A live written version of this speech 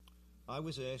I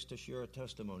was asked to share a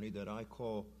testimony that I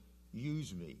call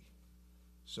Use Me.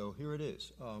 So here it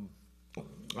is.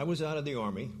 I was out of the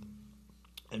Army,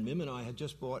 and Mim and I had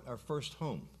just bought our first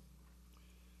home.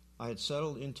 I had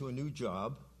settled into a new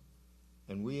job,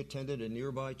 and we attended a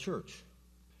nearby church.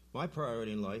 My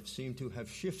priority in life seemed to have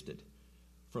shifted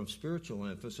from spiritual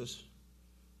emphasis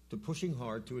to pushing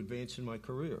hard to advance in my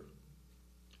career.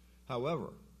 However,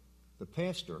 the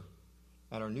pastor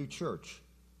at our new church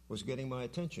was getting my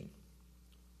attention.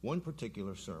 One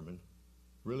particular sermon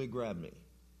really grabbed me.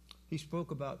 He spoke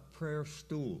about prayer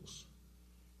stools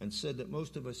and said that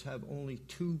most of us have only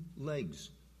two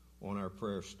legs on our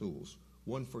prayer stools,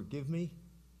 one for give me,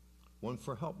 one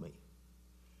for help me.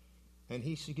 And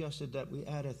he suggested that we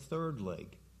add a third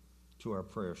leg to our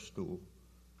prayer stool,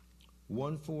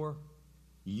 one for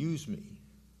use me.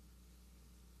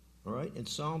 All right, in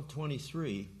Psalm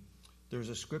 23, there's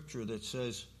a scripture that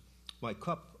says, my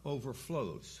cup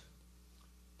overflows.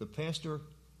 The pastor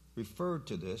referred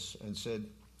to this and said,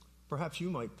 perhaps you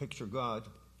might picture God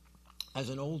as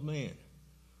an old man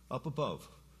up above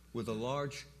with a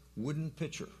large wooden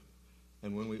pitcher.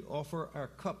 And when we offer our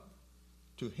cup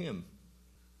to him,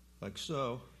 like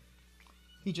so,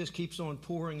 he just keeps on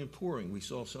pouring and pouring. We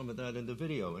saw some of that in the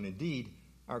video. And indeed,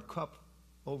 our cup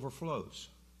overflows.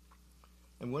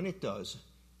 And when it does,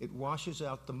 it washes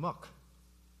out the muck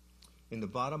in the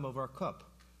bottom of our cup,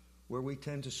 where we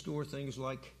tend to store things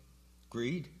like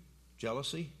greed,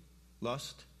 jealousy,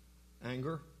 lust,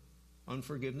 anger,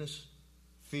 unforgiveness,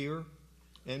 fear,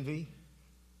 envy.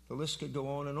 The list could go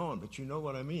on, but you know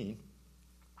what I mean.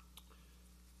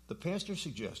 The pastor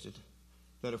suggested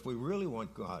that if we really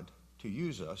want God to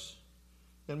use us,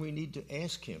 then we need to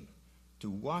ask him to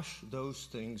wash those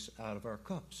things out of our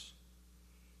cups.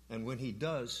 And when he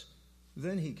does,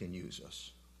 then he can use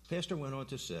us. Pastor went on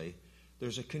to say,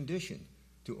 there's a condition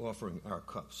to offering our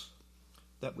cups,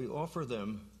 that we offer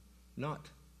them not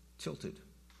tilted,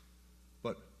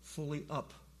 but fully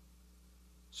up,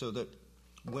 so that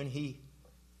when he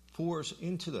pours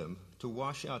into them to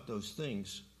wash out those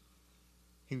things,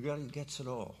 he really gets it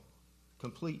all.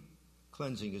 Complete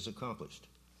cleansing is accomplished.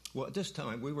 Well, at this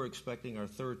time, we were expecting our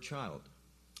third child.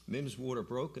 Mim's water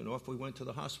broke, and off we went to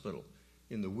the hospital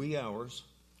in the wee hours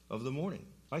of the morning.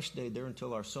 I stayed there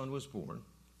until our son was born,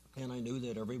 and I knew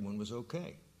that everyone was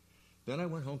okay. Then I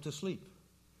went home to sleep.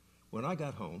 When I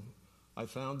got home, I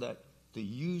found that the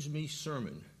Use Me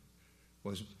sermon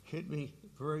hit me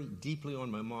very deeply on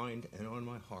my mind and on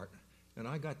my heart, and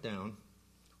I got down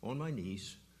on my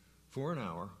knees for an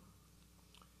hour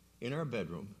in our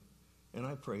bedroom, and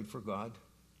I prayed for God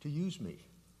to use me.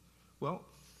 Well,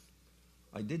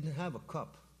 I didn't have a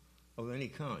cup of any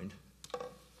kind,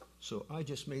 so I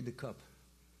just made the cup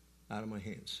out of my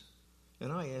hands.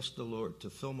 And I asked the Lord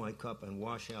to fill my cup and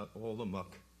wash out all the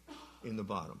muck in the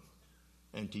bottom,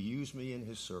 and to use me in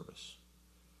his service.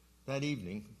 That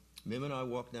evening, Mim and I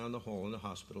walked down the hall in the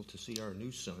hospital to see our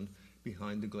new son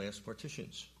behind the glass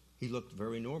partitions. He looked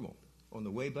very normal. On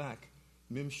the way back,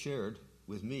 Mim shared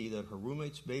with me that her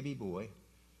roommate's baby boy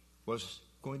was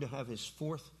going to have his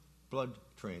fourth blood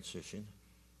transfusion.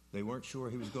 They weren't sure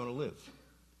he was going to live.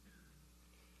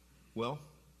 Well,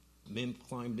 Mim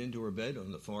climbed into her bed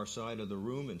on the far side of the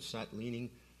room and sat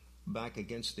leaning back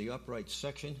against the upright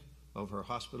section of her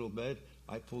hospital bed.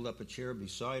 I pulled up a chair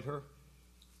beside her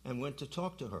and went to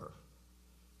talk to her.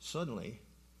 Suddenly,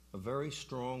 a very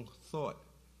strong thought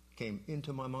came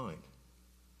into my mind.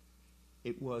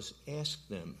 It was, ask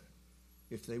them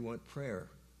if they want prayer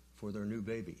for their new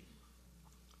baby.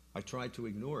 I tried to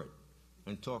ignore it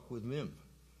and talk with Mim,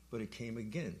 but it came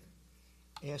again.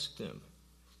 Ask them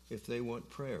if they want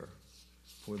prayer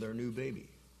for their new baby.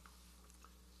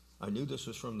 I knew this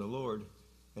was from the Lord,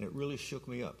 and it really shook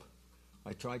me up.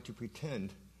 I tried to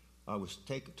pretend I was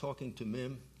talking to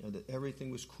Mim and that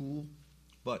everything was cool,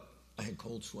 but I had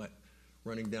cold sweat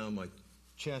running down my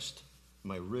chest,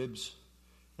 my ribs,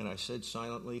 and I said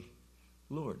silently,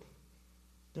 Lord,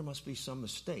 there must be some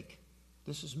mistake.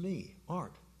 This is me,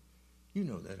 Art. You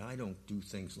know that I don't do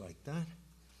things like that.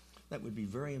 That would be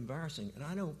very embarrassing, and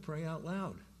I don't pray out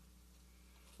loud.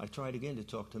 I tried again to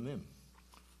talk to Mim,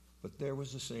 but there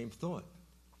was the same thought.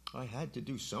 I had to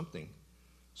do something.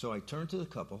 So I turned to the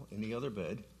couple in the other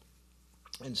bed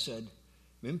and said,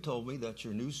 Mim told me that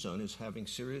your new son is having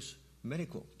serious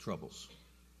medical troubles.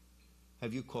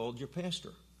 Have you called your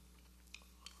pastor?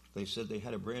 They said they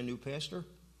had a brand new pastor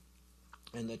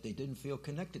and that they didn't feel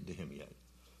connected to him yet.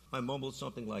 I mumbled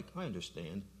something like, I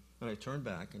understand, and I turned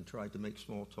back and tried to make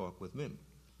small talk with Mim.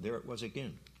 There it was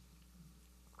again.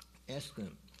 Ask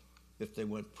them if they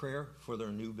want prayer for their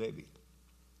new baby.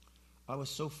 I was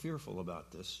so fearful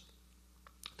about this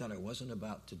that I wasn't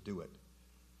about to do it.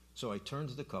 So I turned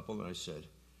to the couple and I said,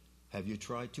 have you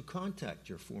tried to contact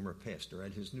your former pastor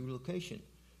at his new location?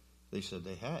 They said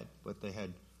they had, but they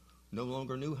had no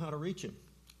longer knew how to reach him.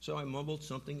 So I mumbled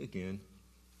something again,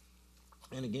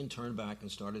 and again turned back and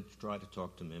started to try to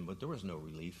talk to Mim, but there was no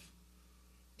relief.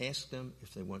 Asked them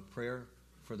if they want prayer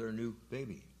for their new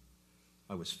baby.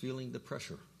 I was feeling the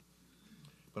pressure,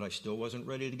 but I still wasn't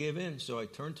ready to give in, so I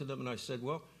turned to them and I said,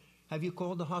 well, have you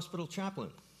called the hospital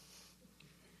chaplain?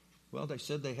 Well, they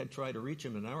said they had tried to reach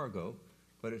him an hour ago,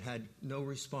 but it had no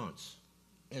response.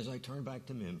 As I turned back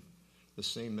to Mim, the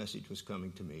same message was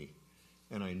coming to me,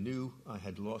 and I knew I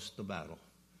had lost the battle.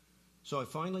 So I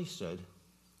finally said,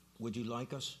 would you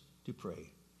like us to pray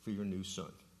for your new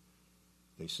son?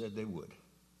 They said they would.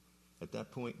 At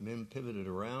that point, Mim pivoted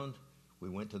around. We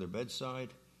went to their bedside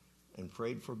and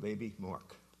prayed for baby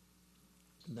Mark.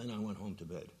 And then I went home to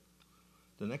bed.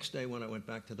 The next day when I went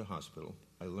back to the hospital,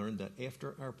 I learned that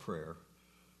after our prayer,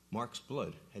 Mark's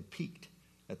blood had peaked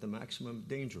at the maximum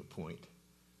danger point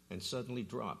and suddenly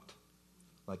dropped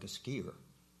like a skier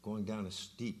going down a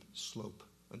steep slope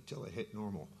until it hit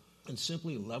normal and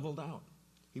simply leveled out.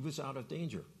 He was out of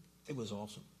danger. It was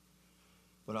awesome.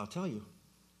 But I'll tell you,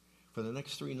 for the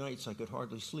next 3 nights, I could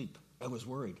hardly sleep. I was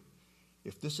worried.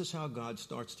 If this is how God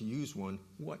starts to use one,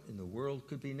 what in the world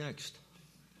could be next?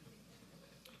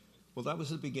 Well, that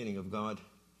was the beginning of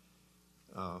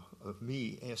of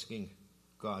me asking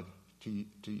God to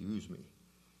use me.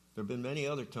 There have been many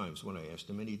other times when I asked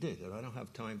him, and he did, and I don't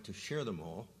have time to share them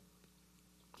all.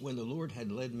 When the Lord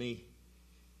had led me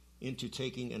into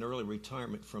taking an early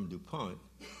retirement from DuPont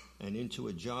and into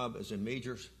a job as a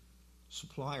major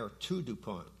supplier to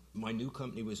DuPont. My new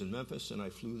company was in Memphis, and I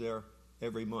flew there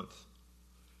every month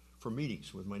for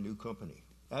meetings with my new company.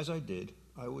 As I did,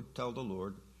 I would tell the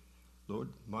Lord, Lord,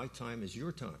 my time is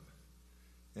your time.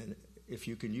 And if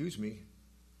you can use me,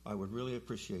 I would really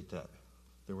appreciate that.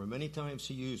 There were many times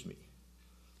he used me.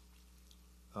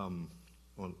 Well,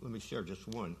 let me share just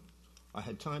one. I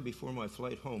had time before my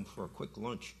flight home for a quick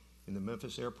lunch in the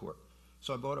Memphis airport.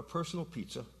 So I bought a personal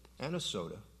pizza and a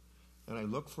soda, and I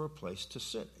looked for a place to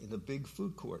sit in the big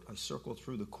food court. I circled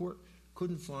through the court,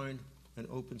 couldn't find an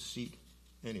open seat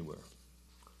anywhere.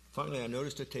 Finally, I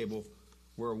noticed a table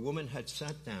where a woman had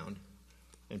sat down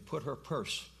and put her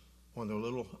purse on the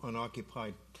little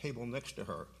unoccupied table next to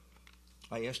her.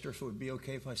 I asked her if it would be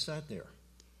okay if I sat there.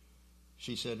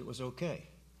 She said it was okay,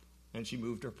 and she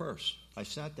moved her purse. I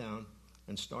sat down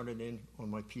and started in on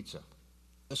my pizza.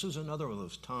 This was another of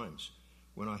those times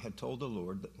when I had told the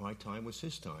Lord that my time was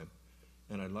his time,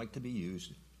 and I'd like to be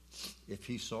used if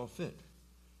he saw fit.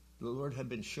 The Lord had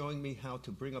been showing me how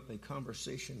to bring up a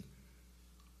conversation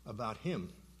about him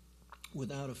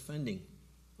without offending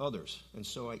others, and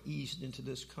so I eased into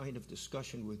this kind of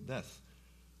discussion with Beth,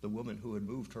 the woman who had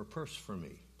moved her purse for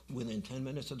me. Within 10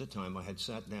 minutes of the time I had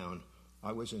sat down,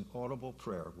 I was in audible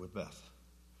prayer with Beth.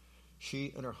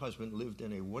 She and her husband lived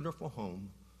in a wonderful home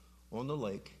on the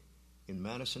lake in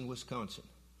Madison, Wisconsin.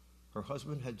 Her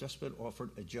husband had just been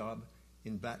offered a job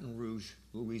in Baton Rouge,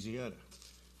 Louisiana.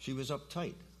 She was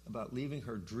uptight about leaving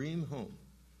her dream home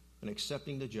and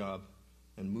accepting the job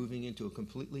and moving into a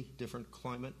completely different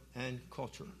climate and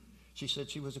culture. She said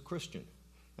she was a Christian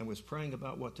and was praying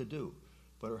about what to do,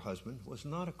 but her husband was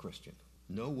not a Christian.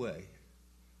 No way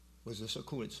was this a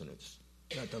coincidence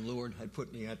that the Lord had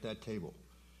put me at that table.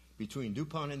 Between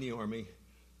DuPont and the Army,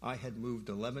 I had moved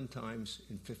 11 times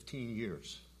in 15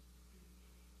 years.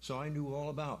 So I knew all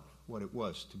about what it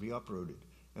was to be uprooted,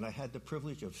 and I had the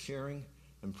privilege of sharing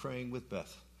and praying with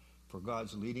Beth for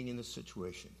God's leading in this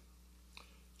situation.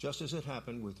 Just as it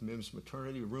happened with Mim's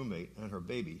maternity roommate and her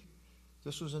baby,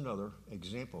 this was another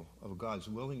example of God's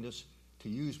willingness to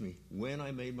use me when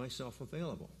I made myself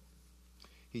available.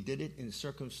 He did it in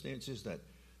circumstances that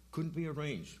couldn't be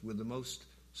arranged with the most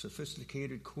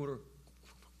sophisticated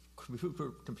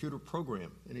computer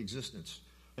program in existence.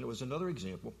 And it was another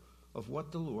example of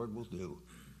what the Lord will do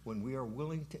when we are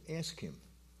willing to ask him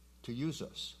to use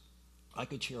us. I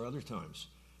could share other times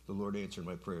the Lord answered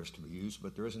my prayers to be used,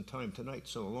 but there isn't time tonight.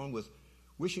 So along with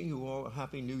wishing you all a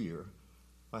Happy New Year,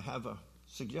 I have a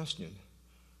suggestion.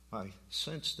 I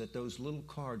sense that those little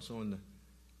cards on the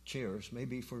chairs may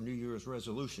be for New Year's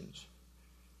resolutions.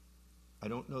 I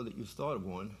don't know that you've thought of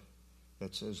one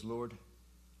that says, Lord,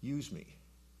 use me.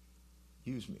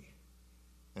 Use me.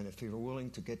 And if you're willing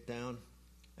to get down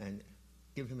and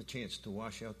give him a chance to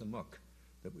wash out the muck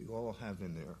that we all have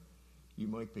in there, you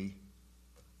might be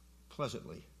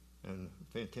pleasantly and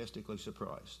fantastically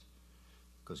surprised,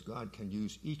 because God can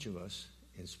use each of us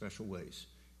in special ways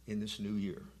in this new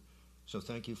year. So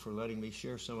thank you for letting me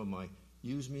share some of my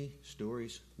Use Me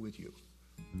Stories with You.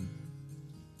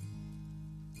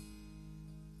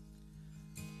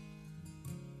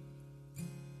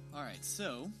 All right,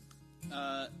 so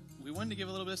we wanted to give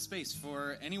a little bit of space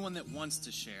for anyone that wants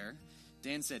to share.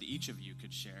 Dan said each of you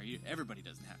could share. Everybody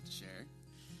doesn't have to share.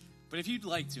 But if you'd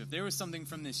like to, if there was something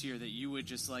from this year that you would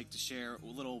just like to share, a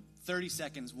little 30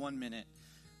 seconds, 1 minute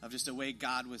of just a way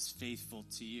God was faithful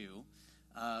to you,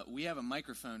 we have a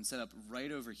microphone set up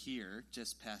right over here,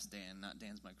 just past Dan, not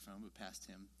Dan's microphone, but past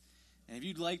him. And if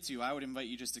you'd like to, I would invite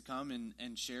you just to come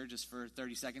and share just for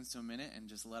 30 seconds to a minute and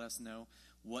just let us know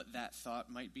what that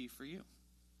thought might be for you.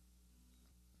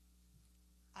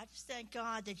 I just thank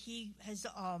God that He has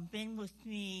been with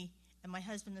me and my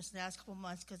husband this last couple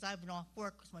months, because I've been off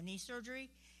work with my knee surgery.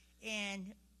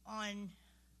 And on,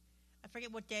 I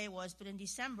forget what day it was, but in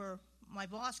December, my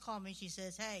boss called me. She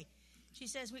says, hey, she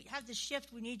says, we have this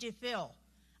shift we need you to fill.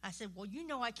 I said, well, you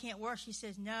know I can't work. She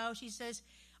says, no. She says,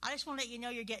 I just want to let you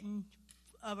know you're getting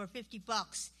over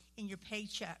 $50 in your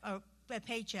paycheck. I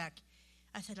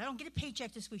said, I don't get a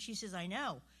paycheck this week. She says, I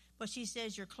know. But she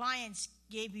says, your clients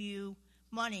gave you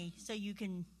money so you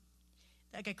can,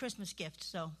 like a Christmas gift.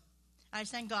 So I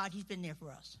just thank God He's been there for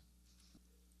us.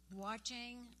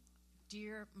 Watching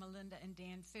dear Melinda and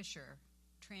Dan Fisher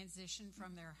transition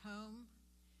from their home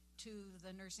to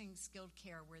the nursing skilled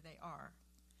care where they are.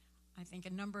 I think a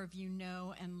number of you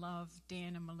know and love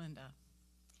Dan and Melinda.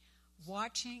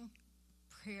 Watching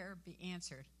prayer be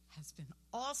answered has been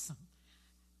awesome.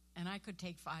 And I could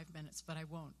take 5 minutes, but I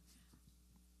won't.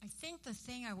 I think the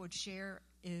thing I would share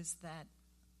is that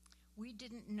we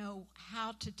didn't know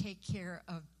how to take care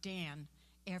of Dan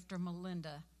after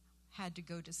Melinda had to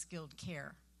go to skilled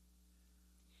care.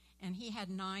 And he had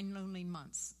 9 lonely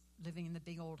months living in the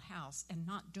big old house and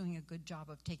not doing a good job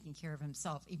of taking care of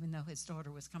himself, even though his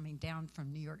daughter was coming down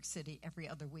from New York City every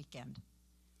other weekend.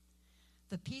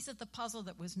 The piece of the puzzle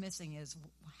that was missing is,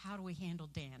 how do we handle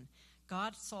Dan?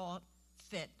 God saw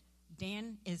fit.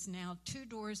 Dan is now 2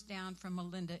 doors down from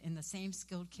Melinda in the same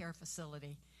skilled care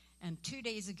facility. And 2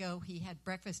 days ago, he had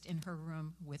breakfast in her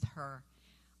room with her.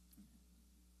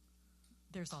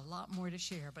 There's a lot more to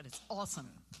share, but it's awesome.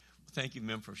 Thank you,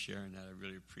 Mem, for sharing that. I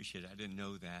really appreciate it. I didn't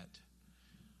know that.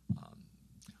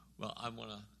 Well, I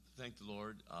want to thank the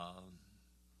Lord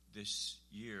this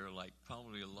year, like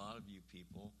probably a lot of you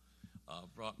people,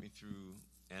 brought me through,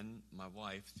 and my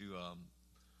wife, through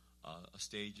a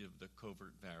stage of the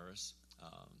covert virus,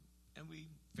 and we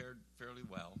fared fairly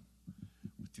well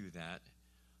through that.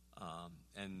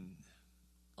 And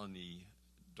on the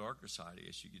darker side, I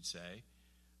guess you could say,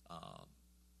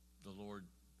 the Lord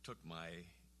took my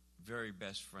very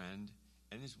best friend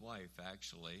and his wife,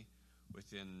 actually,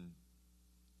 within,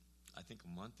 I think,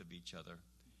 a month of each other.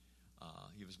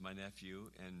 He was my nephew,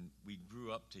 and we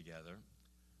grew up together.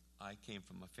 I came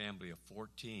from a family of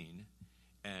 14,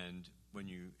 and when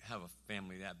you have a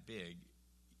family that big,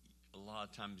 a lot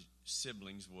of times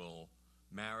siblings will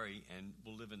marry and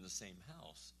will live in the same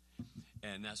house.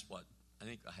 And that's what, I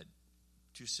think I had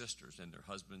 2 sisters and their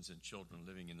husbands and children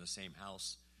living in the same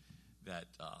house that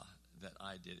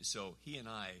I did. So he and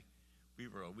I, we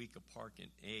were a week apart in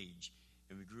age,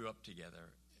 and we grew up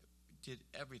together, did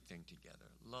everything together,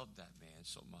 loved that man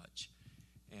so much.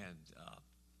 And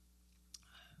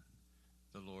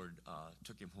the Lord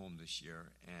took him home this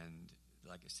year, and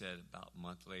like I said, about a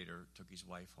month later, took his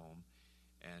wife home,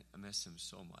 and I miss him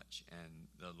so much. And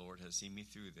the Lord has seen me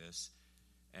through this,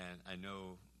 and I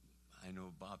know,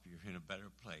 Bob, you're in a better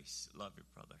place. Love you,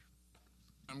 brother.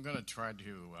 I'm going to try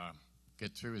to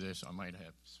get through this. I might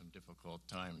have some difficult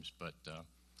times, but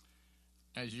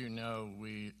as you know,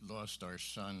 we lost our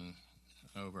son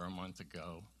over a month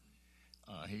ago.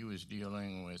 He was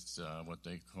dealing with what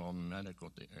they call medical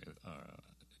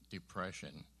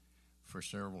depression for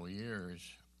several years,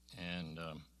 and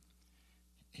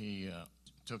he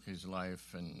took his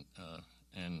life, and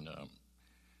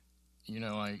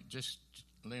I just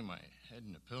lay my head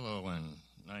in the pillow one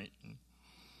night and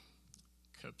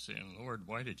kept saying, Lord,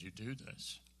 why did you do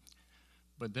this?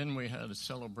 But then we had a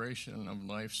celebration of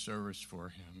life service for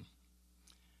him,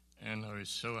 and I was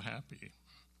so happy,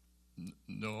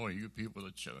 all you people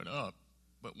that showed up.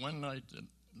 But one night,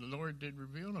 the Lord did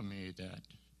reveal to me that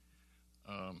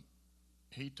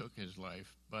he took his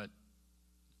life, but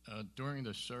during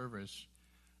the service,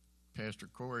 Pastor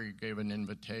Corey gave an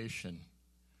invitation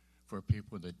for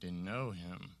people that didn't know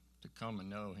him to come and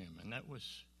know him, and that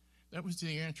was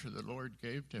the answer the Lord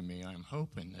gave to me. I'm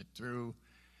hoping that through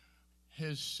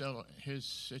his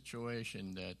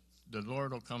situation that the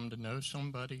Lord will come to know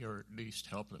somebody, or at least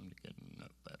help them to get to know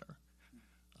better.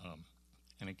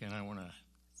 And again, I want to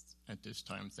at this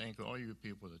time, thank all you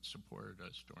people that supported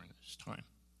us during this time.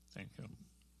 Thank you.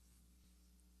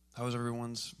 How was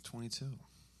everyone's 2022?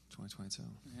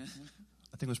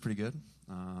 I think it was pretty good.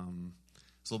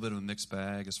 It's a little bit of a mixed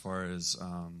bag as far as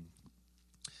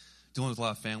dealing with a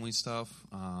lot of family stuff.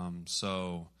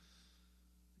 So,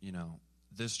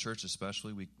 this church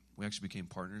especially, we actually became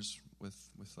partners with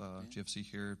GFC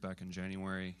here back in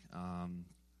January.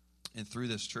 And through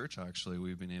this church, actually,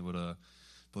 we've been able to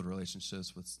build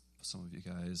relationships with some of you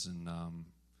guys and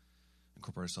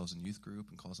incorporate ourselves in youth group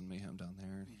and causing mayhem down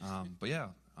there. But yeah,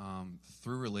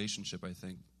 through relationship, I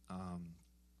think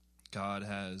God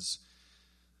has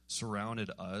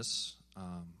surrounded us,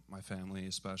 my family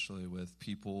especially, with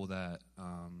people that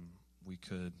we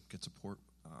could get support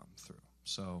through.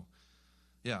 So,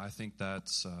 yeah, I think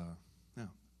that's, yeah.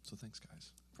 So thanks,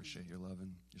 guys. Appreciate your love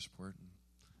and your support. And,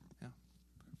 yeah.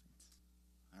 Perfect.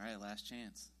 All right, last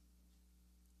chance.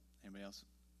 Anybody else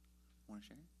want to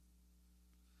share?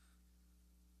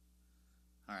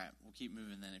 All right, we'll keep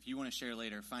moving then. If you want to share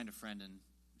later, find a friend and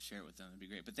share it with them. That'd be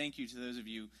great. But thank you to those of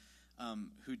you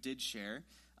who did share.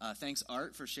 Thanks,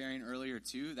 Art, for sharing earlier,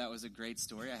 too. That was a great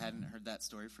story. I hadn't heard that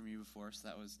story from you before, so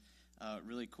that was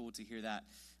really cool to hear that.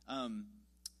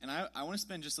 And I want to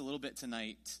spend just a little bit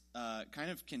tonight kind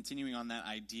of continuing on that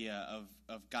idea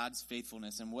of God's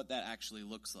faithfulness and what that actually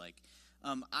looks like.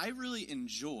 I really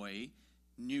enjoy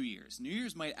New Year's. New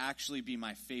Year's might actually be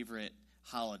my favorite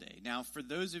holiday. Now, for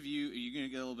those of you, you're going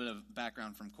to get a little bit of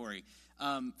background from Corey.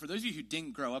 For those of you who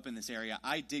didn't grow up in this area,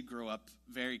 I did grow up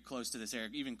very close to this area,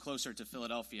 even closer to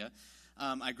Philadelphia.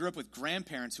 I grew up with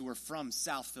grandparents who were from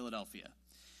South Philadelphia.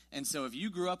 And so if you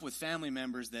grew up with family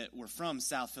members that were from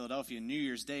South Philadelphia, New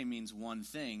Year's Day means one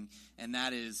thing, and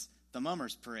that is the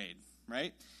Mummers Parade,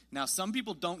 right? Now, some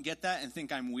people don't get that and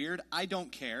think I'm weird. I don't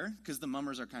care, because the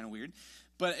Mummers are kind of weird.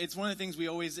 But it's one of the things we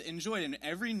always enjoyed. And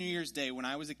every New Year's Day when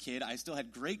I was a kid, I still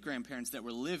had great-grandparents that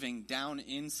were living down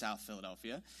in South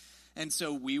Philadelphia. And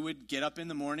so we would get up in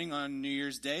the morning on New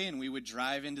Year's Day, and we would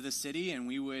drive into the city, and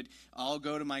we would all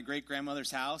go to my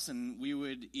great-grandmother's house, and we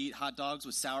would eat hot dogs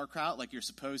with sauerkraut like you're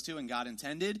supposed to and God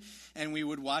intended. And we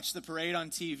would watch the parade on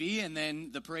TV, and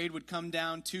then the parade would come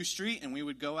down 2 Street, and we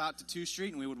would go out to 2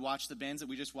 Street, and we would watch the bands that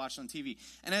we just watched on TV.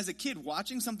 And as a kid,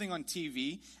 watching something on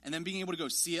TV and then being able to go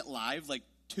see it live like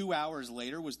 2 hours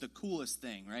later was the coolest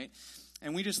thing, right?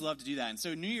 And we just love to do that. And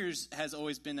so New Year's has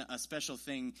always been a special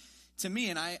thing to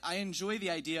me, and I enjoy the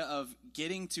idea of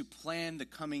getting to plan the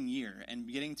coming year and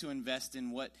getting to invest in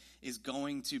what is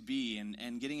going to be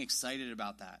and getting excited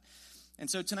about that. And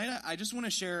so tonight I just want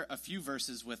to share a few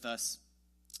verses with us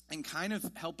and kind of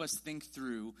help us think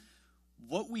through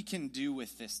what we can do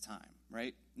with this time,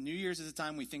 right? New Year's is a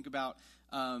time we think about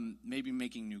maybe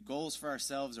making new goals for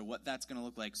ourselves or what that's going to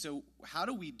look like. So how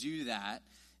do we do that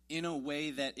in a way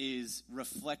that is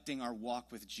reflecting our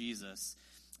walk with Jesus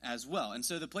as well? And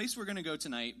so the place we're going to go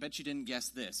tonight, bet you didn't guess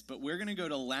this, but we're going to go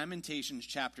to Lamentations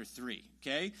chapter 3,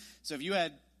 okay? So if you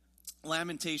had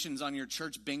Lamentations on your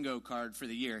church bingo card for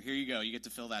the year, here you go. You get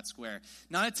to fill that square.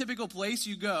 Not a typical place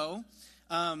you go,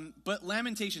 but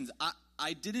Lamentations,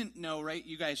 I didn't know, right,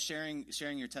 you guys sharing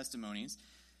your testimonies,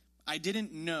 I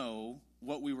didn't know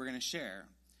what we were going to share,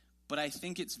 but I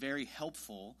think it's very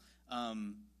helpful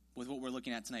with what we're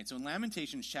looking at tonight. So in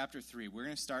Lamentations chapter 3, we're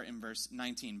going to start in verse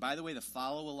 19. By the way, the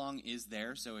follow along is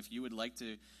there, so if you would like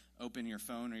to open your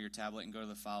phone or your tablet and go to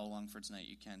the follow along for tonight,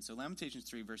 you can. So Lamentations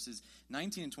 3 verses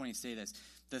 19 and 20 say this: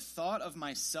 "The thought of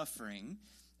my suffering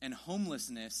and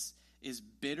homelessness is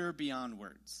bitter beyond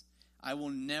words. I will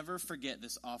never forget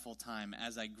this awful time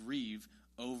as I grieve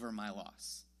over my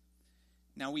loss."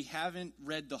 Now, we haven't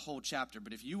read the whole chapter,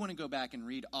 but if you want to go back and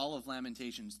read all of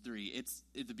Lamentations 3, it's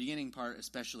the beginning part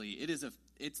especially,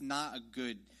 it's not a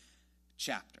good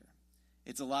chapter.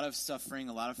 It's a lot of suffering,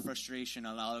 a lot of frustration,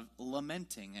 a lot of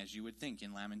lamenting, as you would think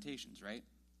in Lamentations, right?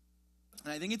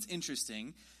 And I think it's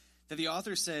interesting that the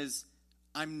author says,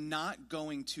 I'm not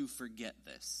going to forget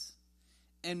this.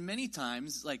 And many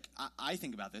times, like, I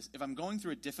think about this, if I'm going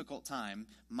through a difficult time,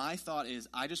 my thought is,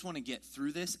 I just want to get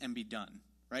through this and be done.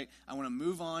 Right? I want to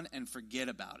move on and forget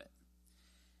about it.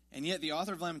 And yet the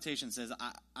author of Lamentations says,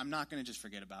 I'm not going to just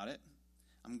forget about it.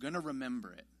 I'm going to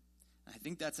remember it. I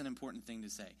think that's an important thing to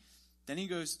say. Then he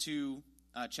goes to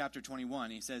chapter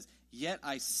 21. He says, "Yet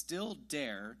I still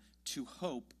dare to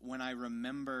hope when I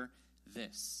remember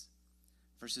this."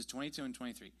 Verses 22 and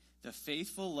 23. "The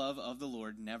faithful love of the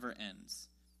Lord never ends.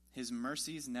 His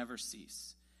mercies never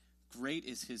cease. Great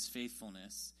is his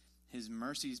faithfulness. His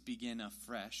mercies begin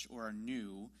afresh or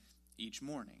anew each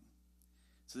morning."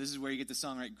 So this is where you get the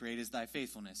song, right? Great is thy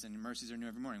faithfulness, and your mercies are new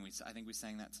every morning. I think we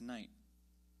sang that tonight.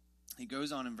 He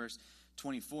goes on in verse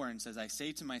 24 and says, I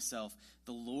say to myself,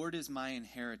 the Lord is my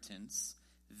inheritance,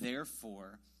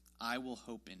 therefore I will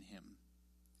hope in him.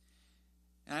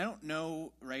 And I don't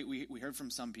know, right, we heard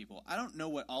from some people. I don't know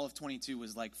what all of 22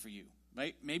 was like for you,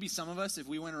 right? Maybe some of us, if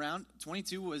we went around,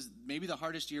 22 was maybe the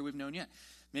hardest year we've known yet.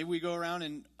 Maybe we go around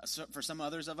and for some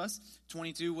others of us,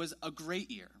 22 was a great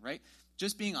year, right?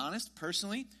 Just being honest,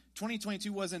 personally,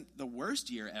 2022 wasn't the worst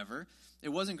year ever. It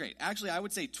wasn't great. Actually, I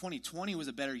would say 2020 was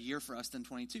a better year for us than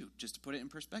 22, just to put it in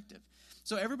perspective.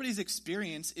 So everybody's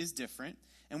experience is different,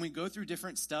 and we go through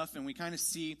different stuff, and we kind of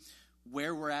see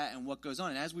where we're at and what goes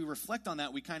on. And as we reflect on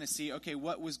that, we kind of see, okay,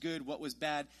 what was good, what was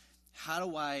bad, how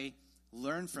do I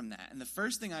learn from that? And the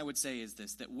first thing I would say is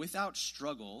this, that without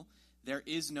struggle, there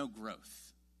is no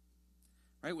growth.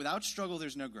 Right? Without struggle,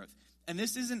 there's no growth. And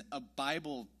this isn't a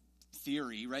Bible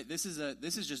theory, right? This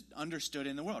is just understood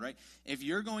in the world, right? If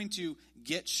you're going to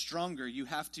get stronger, you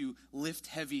have to lift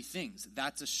heavy things.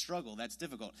 That's a struggle. That's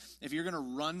difficult. If you're going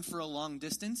to run for a long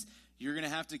distance, you're going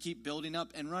to have to keep building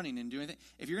up and running and doing things.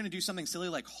 If you're going to do something silly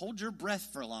like hold your breath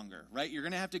for longer, right? You're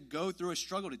going to have to go through a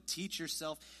struggle to teach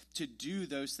yourself to do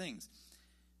those things.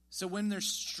 So when there's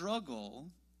struggle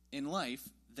in life,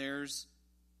 there's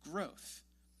growth.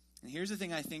 And here's the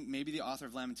thing I think maybe the author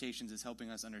of Lamentations is helping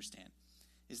us understand,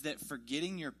 is that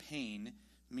forgetting your pain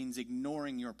means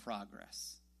ignoring your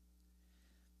progress.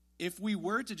 If we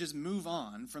were to just move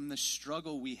on from the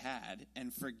struggle we had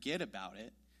and forget about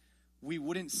it, we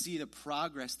wouldn't see the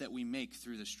progress that we make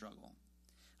through the struggle.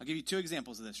 I'll give you two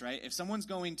examples of this, right? If someone's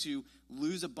going to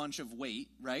lose a bunch of weight,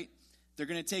 right, they're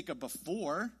going to take a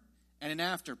before and an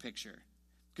after picture,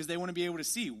 because they want to be able to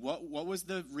see what was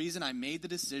the reason I made the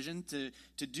decision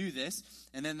to do this,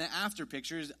 and then the after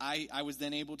pictures, I was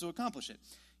then able to accomplish it.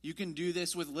 You can do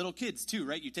this with little kids too,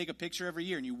 right? You take a picture every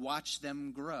year and you watch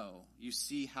them grow. You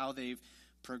see how they've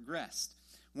progressed.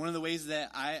 One of the ways that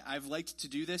I've liked to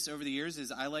do this over the years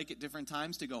is I like at different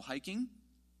times to go hiking,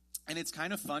 and it's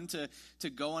kind of fun to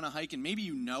go on a hike, and maybe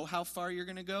you know how far you're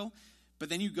going to go, but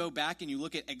then you go back and you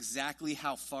look at exactly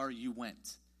how far you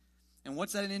went. And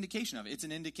what's that an indication of? It's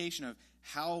an indication of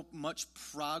how much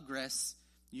progress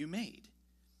you made.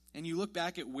 And you look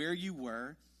back at where you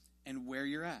were and where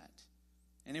you're at.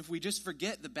 And if we just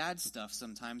forget the bad stuff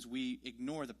sometimes, we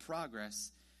ignore the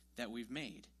progress that we've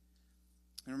made.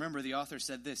 And remember, the author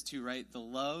said this too, right? The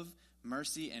love,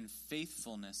 mercy, and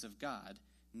faithfulness of God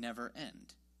never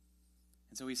end.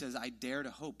 And so he says, I dare to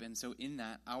hope. And so in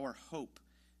that, our hope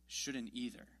shouldn't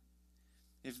either.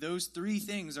 If those three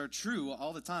things are true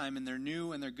all the time, and they're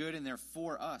new and they're good and they're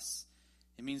for us,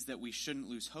 it means that we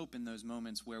shouldn't lose hope in those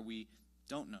moments where we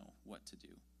don't know what to do.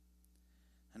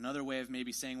 Another way of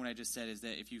maybe saying what I just said is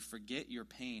that if you forget your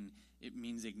pain, it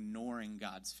means ignoring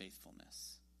God's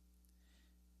faithfulness.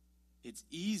 It's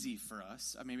easy for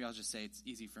us, maybe I'll just say it's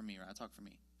easy for me, or I'll talk for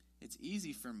me. It's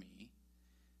easy for me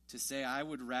to say I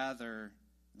would rather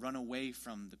run away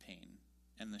from the pain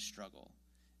and the struggle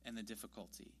and the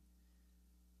difficulty.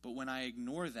 But when I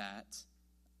ignore that,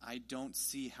 I don't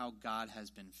see how God has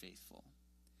been faithful.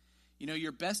 You know,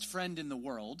 your best friend in the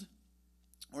world,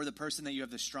 or the person that you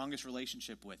have the strongest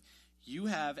relationship with, you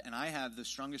have and I have the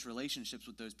strongest relationships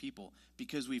with those people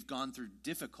because we've gone through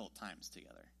difficult times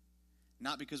together,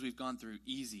 not because we've gone through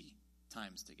easy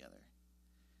times together.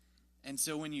 And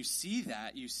so when you see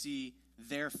that, you see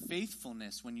their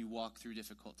faithfulness when you walk through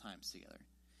difficult times together.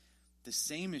 The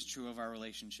same is true of our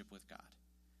relationship with God.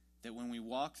 That when we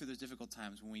walk through those difficult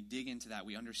times, when we dig into that,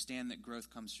 we understand that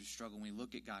growth comes through struggle. When we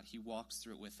look at God, he walks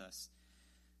through it with us.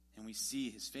 And we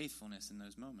see his faithfulness in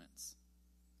those moments.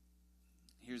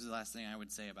 Here's the last thing I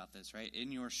would say about this, right?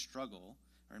 In your struggle,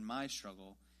 or in my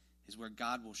struggle, is where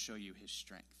God will show you his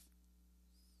strength.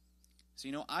 So,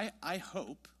 you know, I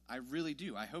hope, I really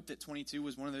do, I hope that 22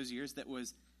 was one of those years that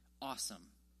was awesome,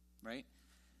 right?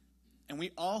 And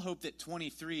we all hope that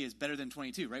 23 is better than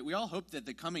 22, right? We all hope that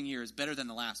the coming year is better than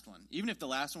the last one. Even if the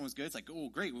last one was good, it's like, oh,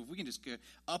 great. Well, if we can just go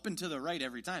up and to the right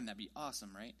every time, that'd be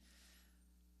awesome, right?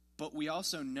 But we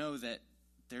also know that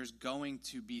there's going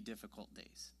to be difficult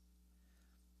days.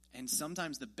 And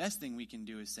sometimes the best thing we can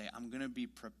do is say, I'm going to be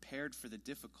prepared for the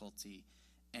difficulty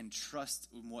and trust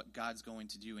in what God's going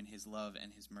to do in his love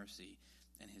and his mercy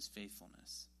and his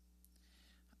faithfulness.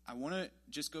 I want to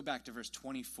just go back to verse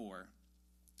 24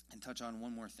 and touch on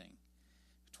one more thing.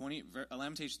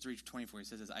 Lamentations 3:24, he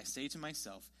says this, I say to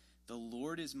myself, the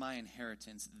Lord is my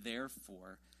inheritance,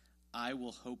 therefore I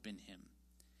will hope in him.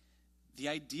 The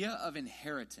idea of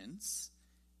inheritance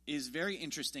is very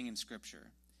interesting in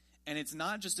Scripture. And it's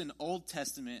not just an Old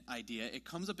Testament idea. It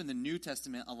comes up in the New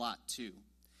Testament a lot too.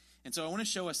 And so I want to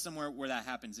show us somewhere where that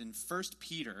happens. In 1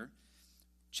 Peter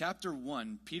chapter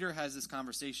 1, Peter has this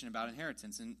conversation about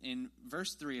inheritance. And in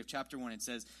verse 3 of chapter 1, it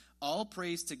says, "All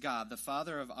praise to God, the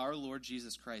Father of our Lord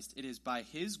Jesus Christ. It is by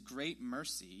his great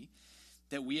mercy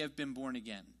that we have been born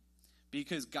again.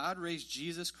 Because God raised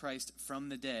Jesus Christ from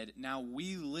the dead, now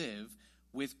we live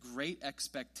with great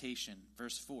expectation."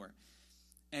 Verse 4,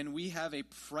 "And we have a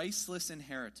priceless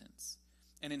inheritance,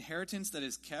 an inheritance that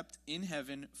is kept in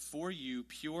heaven for you,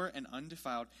 pure and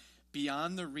undefiled,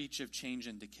 beyond the reach of change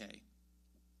and decay."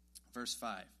 Verse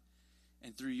 5,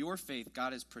 "And through your faith,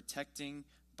 God is protecting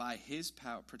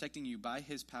you by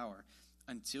his power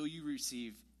until you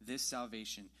receive this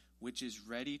salvation, which is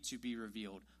ready to be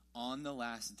revealed on the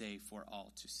last day for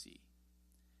all to see."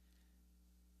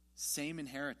 Same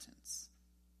inheritance,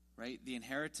 right? The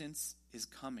inheritance is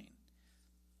coming.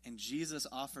 And Jesus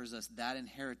offers us that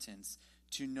inheritance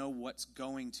to know what's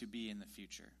going to be in the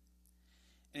future.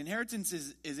 And inheritance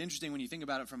is interesting when you think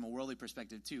about it from a worldly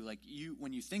perspective too. Like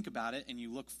when you think about it and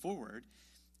you look forward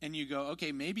and you go,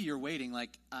 okay, maybe you're waiting.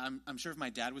 Like I'm sure if my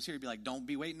dad was here, he'd be like, "Don't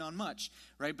be waiting on much,"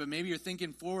 right? But maybe you're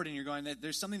thinking forward and you're going, that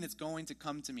there's something that's going to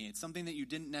come to me. It's something that you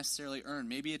didn't necessarily earn.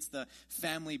 Maybe it's the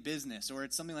family business or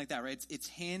it's something like that, right? It's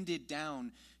handed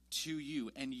down to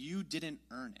you and you didn't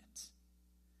earn it.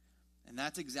 And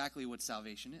that's exactly what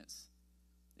salvation is.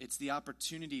 It's the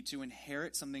opportunity to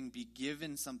inherit something, be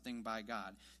given something by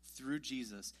God through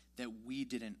Jesus that we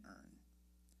didn't earn.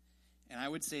 And I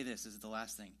would say this is the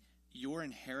last thing. Your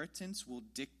inheritance will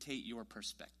dictate your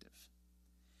perspective.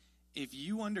 If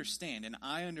you understand, and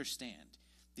I understand,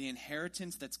 the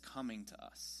inheritance that's coming to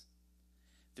us,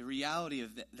 the reality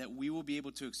of that we will be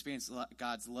able to experience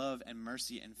God's love and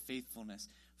mercy and faithfulness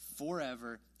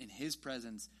forever in his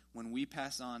presence when we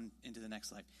pass on into the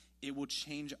next life, it will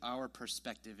change our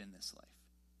perspective in this life.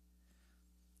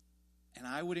 And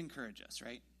I would encourage us,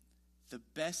 right? The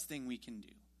best thing we can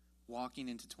do walking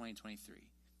into 2023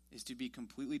 is to be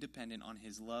completely dependent on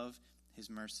his love, his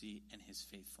mercy, and his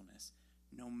faithfulness,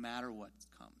 no matter what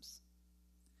comes.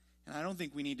 And I don't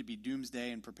think we need to be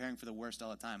doomsday and preparing for the worst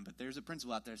all the time, but there's a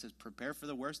principle out there that says prepare for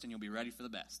the worst and you'll be ready for the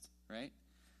best, right?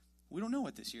 We don't know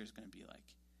what this year is going to be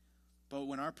like. But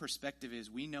when our perspective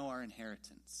is we know our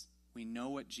inheritance, we know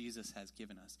what Jesus has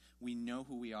given us, we know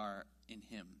who we are in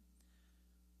him,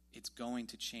 it's going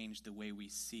to change the way we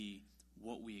see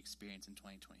what we experience in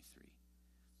 2023.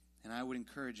 And I would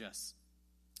encourage us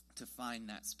to find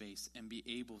that space and be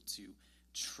able to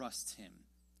trust him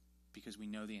because we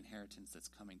know the inheritance that's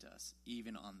coming to us,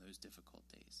 even on those difficult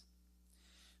days.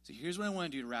 So here's what I want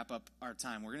to do to wrap up our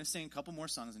time. We're going to sing a couple more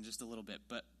songs in just a little bit,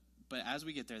 but as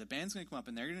we get there, the band's going to come up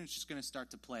and they're just going to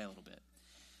start to play a little bit.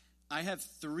 I have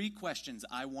 3 questions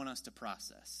I want us to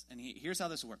process. And here's how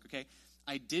this will work, okay?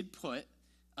 I did put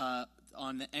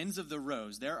on the ends of the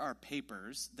rows, there are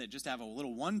papers that just have a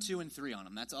little 1, 2, and 3 on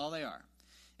them. That's all they are.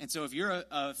 And so if you're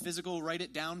a physical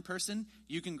write-it-down person,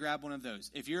 you can grab one of those.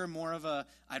 If you're more of a,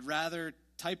 I'd rather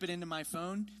type it into my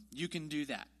phone, you can do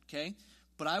that, okay?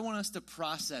 But I want us to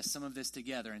process some of this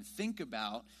together and think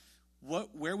about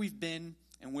where we've been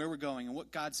and where we're going and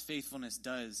what God's faithfulness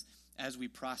does as we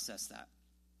process that.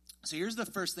 So here's the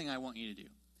first thing I want you to do.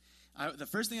 The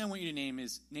first thing I want you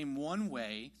to name one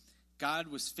way God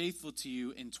was faithful to you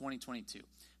in 2022.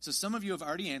 So some of you have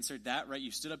already answered that, right?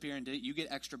 You stood up here and did it. You get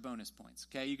extra bonus points,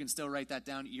 okay? You can still write that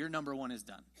down. Your number 1 is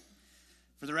done.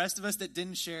 For the rest of us that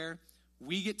didn't share,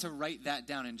 we get to write that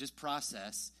down and just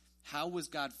process, how was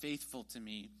God faithful to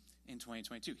me in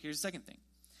 2022? Here's the second thing.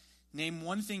 Name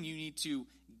one thing you need to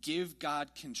give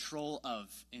God control of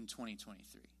in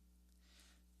 2023.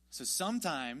 So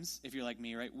sometimes, if you're like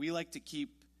me, right, we like to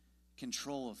keep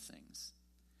control of things.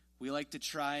 We like to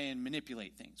try and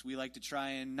manipulate things. We like to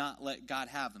try and not let God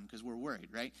have them because we're worried,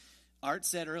 right? Art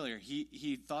said earlier,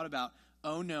 he thought about,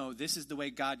 oh no, this is the way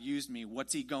God used me.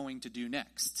 What's he going to do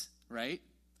next, right?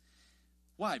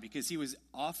 Why? Because he was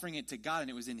offering it to God and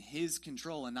it was in his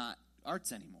control and not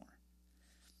Art's anymore.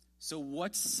 So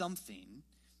what's something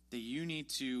that you need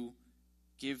to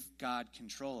give God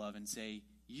control of and say,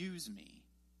 use me,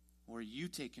 or you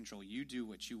take control, you do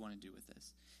what you want to do with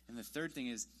this? And the third thing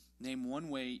is, name one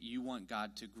way you want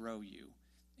God to grow you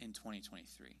in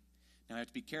 2023. Now, I have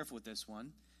to be careful with this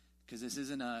one because this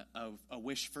isn't a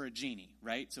wish for a genie,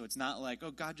 right? So it's not like,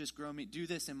 oh, God, just grow me, do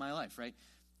this in my life, right?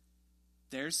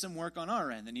 There's some work on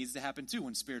our end that needs to happen too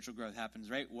when spiritual growth happens,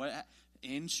 right?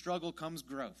 In struggle comes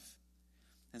growth.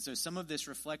 And so some of this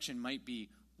reflection might be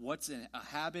what's a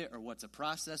habit or what's a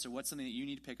process or what's something that you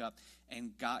need to pick up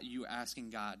and you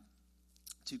asking God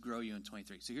to grow you in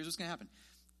 23. So here's what's going to happen.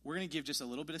 We're going to give just a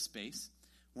little bit of space.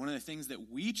 One of the things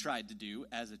that we tried to do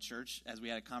as a church, as we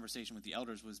had a conversation with the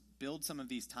elders, was build some of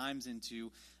these times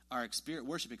into our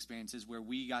worship experiences where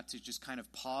we got to just kind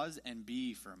of pause and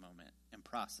be for a moment and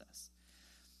process.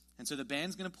 And so the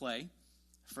band's going to play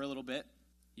for a little bit.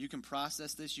 You can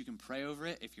process this. You can pray over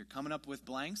it. If you're coming up with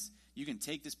blanks, you can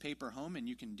take this paper home and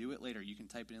you can do it later. You can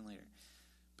type it in later.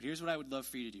 But here's what I would love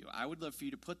for you to do. I would love for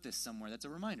you to put this somewhere that's a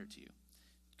reminder to you.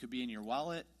 It could be in your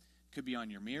wallet. Could be on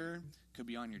your mirror. Could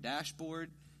be on your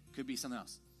dashboard. Could be something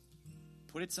else.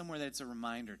 Put it somewhere that's a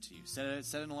reminder to you. Set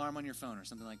an alarm on your phone or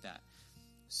something like that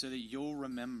so that you'll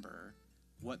remember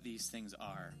what these things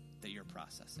are that you're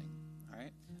processing. All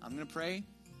right? I'm going to pray.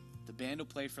 The band will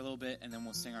play for a little bit, and then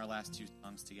we'll sing our last 2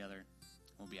 songs together.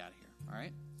 We'll be out of here. All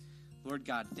right? Lord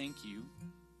God, thank you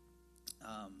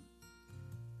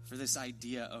for this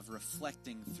idea of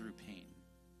reflecting through pain.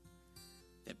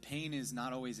 That pain is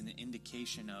not always an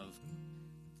indication of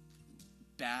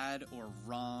bad or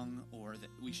wrong or that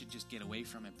we should just get away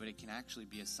from it, but it can actually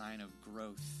be a sign of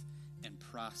growth and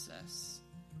process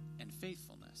and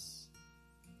faithfulness.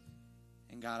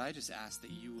 And God, I just ask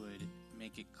that you would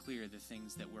make it clear the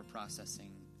things that we're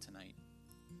processing tonight.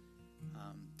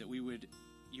 That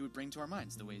you would bring to our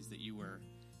minds the ways that you were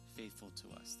faithful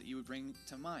to us. That you would bring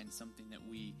to mind something that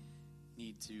we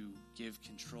need to give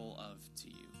control of to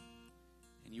you.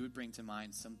 And you would bring to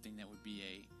mind something that would be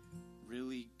a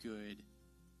really good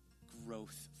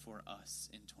growth for us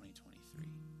in 2023.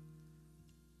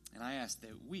 And I ask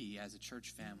that we, as a church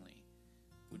family,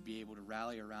 would be able to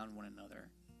rally around one another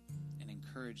and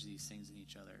encourage these things in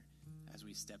each other as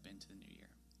we step into the new year.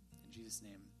 In Jesus'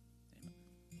 name,